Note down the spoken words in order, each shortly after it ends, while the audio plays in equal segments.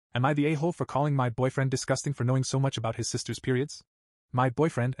Am I the a-hole for calling my boyfriend disgusting for knowing so much about his sister's periods? My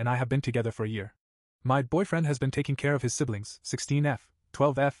boyfriend and I have been together for a year. My boyfriend has been taking care of his siblings, 16F,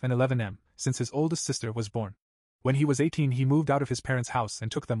 12F and 11M, since his oldest sister was born. When he was 18 he moved out of his parents' house and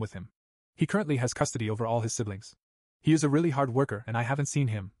took them with him. He currently has custody over all his siblings. He is a really hard worker and I haven't seen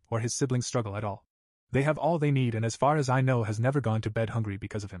him or his siblings struggle at all. They have all they need and as far as I know has never gone to bed hungry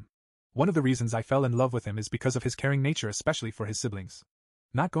because of him. One of the reasons I fell in love with him is because of his caring nature, especially for his siblings.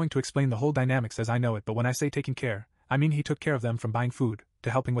 Not going to explain the whole dynamics as I know it, but when I say taking care, I mean he took care of them from buying food, to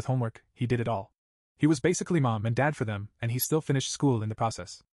helping with homework, he did it all. He was basically mom and dad for them, and he still finished school in the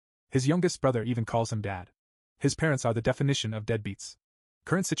process. His youngest brother even calls him dad. His parents are the definition of deadbeats.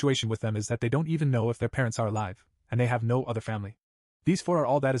 Current situation with them is that they don't even know if their parents are alive, and they have no other family. These four are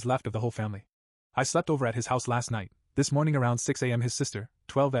all that is left of the whole family. I slept over at his house last night. This morning around 6 a.m. his sister,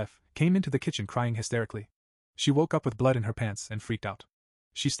 12F, came into the kitchen crying hysterically. She woke up with blood in her pants and freaked out.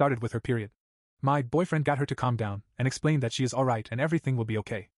 She started with her period. My boyfriend got her to calm down and explained that she is alright and everything will be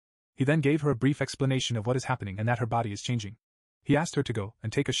okay. He then gave her a brief explanation of what is happening and that her body is changing. He asked her to go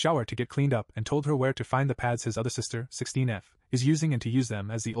and take a shower to get cleaned up and told her where to find the pads his other sister, 16F, is using and to use them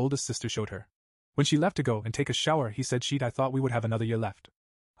as the oldest sister showed her. When she left to go and take a shower he said I thought we would have another year left.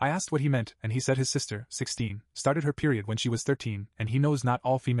 I asked what he meant and he said his sister, 16, started her period when she was 13 and he knows not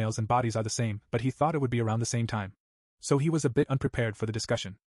all females and bodies are the same but he thought it would be around the same time. So he was a bit unprepared for the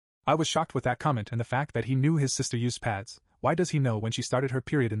discussion. I was shocked with that comment and the fact that he knew his sister used pads. Why does he know when she started her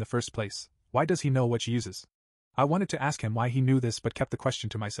period in the first place? Why does he know what she uses? I wanted to ask him why he knew this but kept the question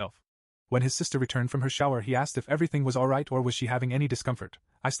to myself. When his sister returned from her shower he asked if everything was alright or was she having any discomfort.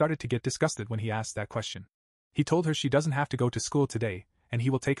 I started to get disgusted when he asked that question. He told her she doesn't have to go to school today, and he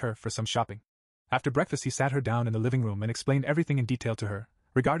will take her for some shopping. After breakfast he sat her down in the living room and explained everything in detail to her,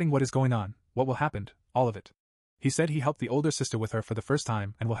 regarding what is going on, what will happen, all of it. He said he helped the older sister with her for the first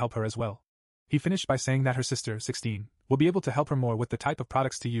time and will help her as well. He finished by saying that her sister, 16, will be able to help her more with the type of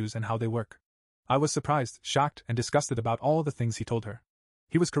products to use and how they work. I was surprised, shocked, and disgusted about all the things he told her.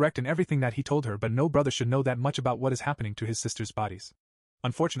 He was correct in everything that he told her, but no brother should know that much about what is happening to his sister's bodies.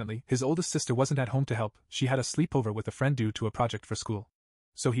 Unfortunately, his oldest sister wasn't at home to help. She had a sleepover with a friend due to a project for school.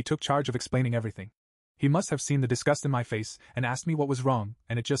 So he took charge of explaining everything. He must have seen the disgust in my face and asked me what was wrong,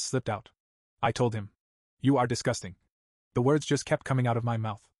 and it just slipped out. I told him, "You are disgusting." The words just kept coming out of my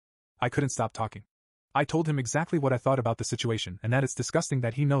mouth. I couldn't stop talking. I told him exactly what I thought about the situation and that it's disgusting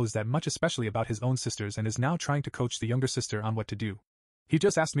that he knows that much, especially about his own sisters, and is now trying to coach the younger sister on what to do. He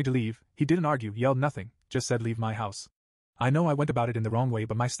just asked me to leave. He didn't argue, yelled, nothing, just said leave my house. I know I went about it in the wrong way,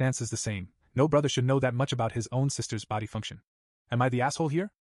 but my stance is the same. No brother should know that much about his own sister's body function. Am I the asshole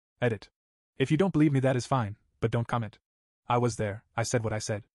here? Edit. If you don't believe me that is fine, but don't comment. I was there, I said what I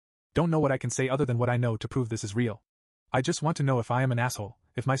said. Don't know what I can say other than what I know to prove this is real. I just want to know if I am an asshole,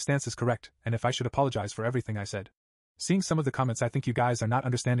 if my stance is correct, and if I should apologize for everything I said. Seeing some of the comments I think you guys are not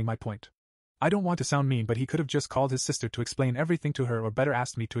understanding my point. I don't want to sound mean, but he could have just called his sister to explain everything to her, or better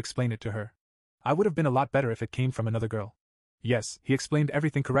asked me to explain it to her. I would have been a lot better if it came from another girl. Yes, he explained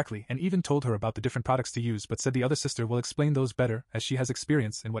everything correctly and even told her about the different products to use, but said the other sister will explain those better as she has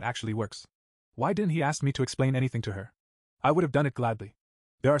experience in what actually works. Why didn't he ask me to explain anything to her? I would have done it gladly.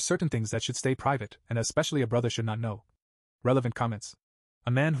 There are certain things that should stay private, and especially a brother should not know. Relevant comments. A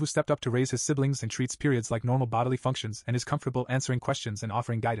man who stepped up to raise his siblings and treats periods like normal bodily functions and is comfortable answering questions and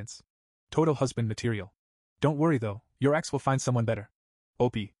offering guidance. Total husband material. Don't worry though, your ex will find someone better.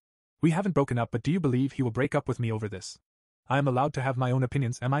 OP. We haven't broken up, but do you believe he will break up with me over this? I am allowed to have my own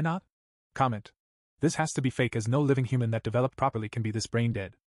opinions, am I not? Comment. This has to be fake, as no living human that developed properly can be this brain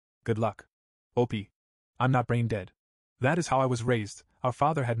dead. Good luck. OP. I'm not brain dead. That is how I was raised. Our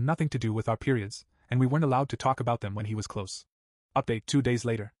father had nothing to do with our periods, and we weren't allowed to talk about them when he was close. Update 2 days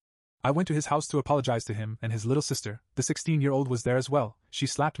later. I went to his house to apologize to him, and his little sister, the 16-year-old, was there as well. She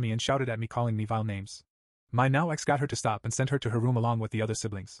slapped me and shouted at me, calling me vile names. My now ex got her to stop and sent her to her room along with the other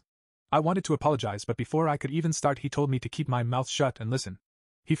siblings. I wanted to apologize, but before I could even start he told me to keep my mouth shut and listen.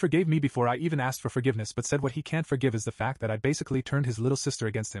 He forgave me before I even asked for forgiveness, but said what he can't forgive is the fact that I basically turned his little sister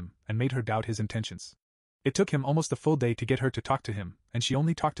against him and made her doubt his intentions. It took him almost a full day to get her to talk to him, and she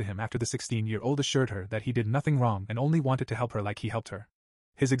only talked to him after the 16-year-old assured her that he did nothing wrong and only wanted to help her like he helped her.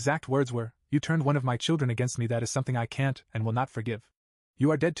 His exact words were, "You turned one of my children against me. That is something I can't and will not forgive. You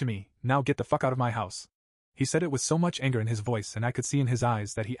are dead to me, now get the fuck out of my house." He said it with so much anger in his voice, and I could see in his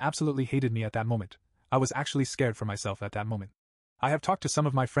eyes that he absolutely hated me at that moment. I was actually scared for myself at that moment. I have talked to some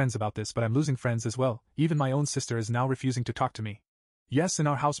of my friends about this, but I'm losing friends as well. Even my own sister is now refusing to talk to me. Yes, in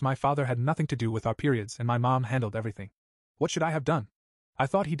our house my father had nothing to do with our periods and my mom handled everything. What should I have done? I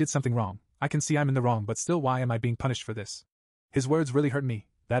thought he did something wrong. I can see I'm in the wrong, but still, why am I being punished for this? His words really hurt me.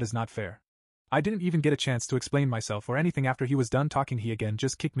 That is not fair. I didn't even get a chance to explain myself or anything after he was done talking. He again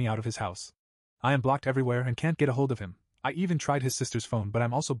just kicked me out of his house. I am blocked everywhere and can't get a hold of him. I even tried his sister's phone, but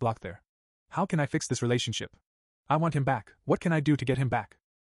I'm also blocked there. How can I fix this relationship? I want him back. What can I do to get him back?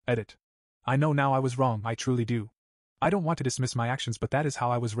 Edit. I know now I was wrong, I truly do. I don't want to dismiss my actions, but that is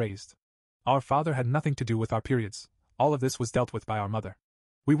how I was raised. Our father had nothing to do with our periods. All of this was dealt with by our mother.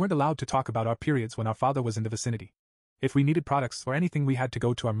 We weren't allowed to talk about our periods when our father was in the vicinity. If we needed products or anything, we had to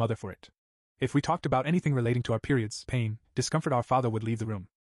go to our mother for it. If we talked about anything relating to our periods, pain, discomfort, our father would leave the room.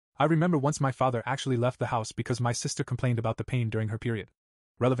 I remember once my father actually left the house because my sister complained about the pain during her period.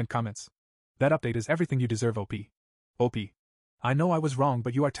 Relevant comments. That update is everything you deserve, OP. OP. I know I was wrong,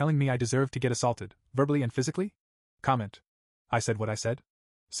 but you are telling me I deserve to get assaulted, verbally and physically? Comment. I said what I said.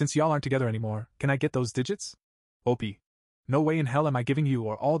 Since y'all aren't together anymore, can I get those digits? OP. No way in hell am I giving you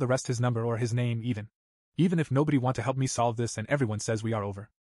or all the rest his number or his name even. Even if nobody want to help me solve this and everyone says we are over.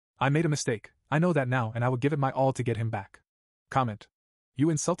 I made a mistake, I know that now, and I will give it my all to get him back. Comment. You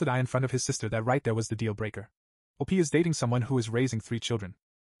insulted I in front of his sister. That right there was the deal breaker. OP is dating someone who is raising 3 children.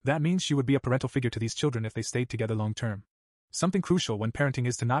 That means she would be a parental figure to these children if they stayed together long term. Something crucial when parenting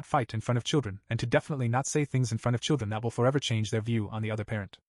is to not fight in front of children and to definitely not say things in front of children that will forever change their view on the other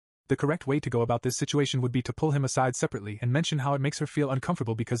parent. The correct way to go about this situation would be to pull him aside separately and mention how it makes her feel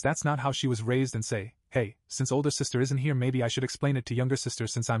uncomfortable because that's not how she was raised, and say, hey, since older sister isn't here, maybe I should explain it to younger sister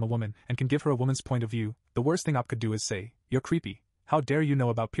since I'm a woman and can give her a woman's point of view. The worst thing Op could do is say, you're creepy. How dare you know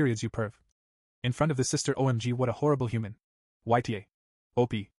about periods, you perv. In front of the sister. OMG, what a horrible human. YTA.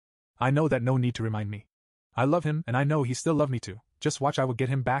 OP. I know that, no need to remind me. I love him and I know he still love me too. Just watch, I will get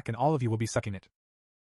him back and all of you will be sucking it.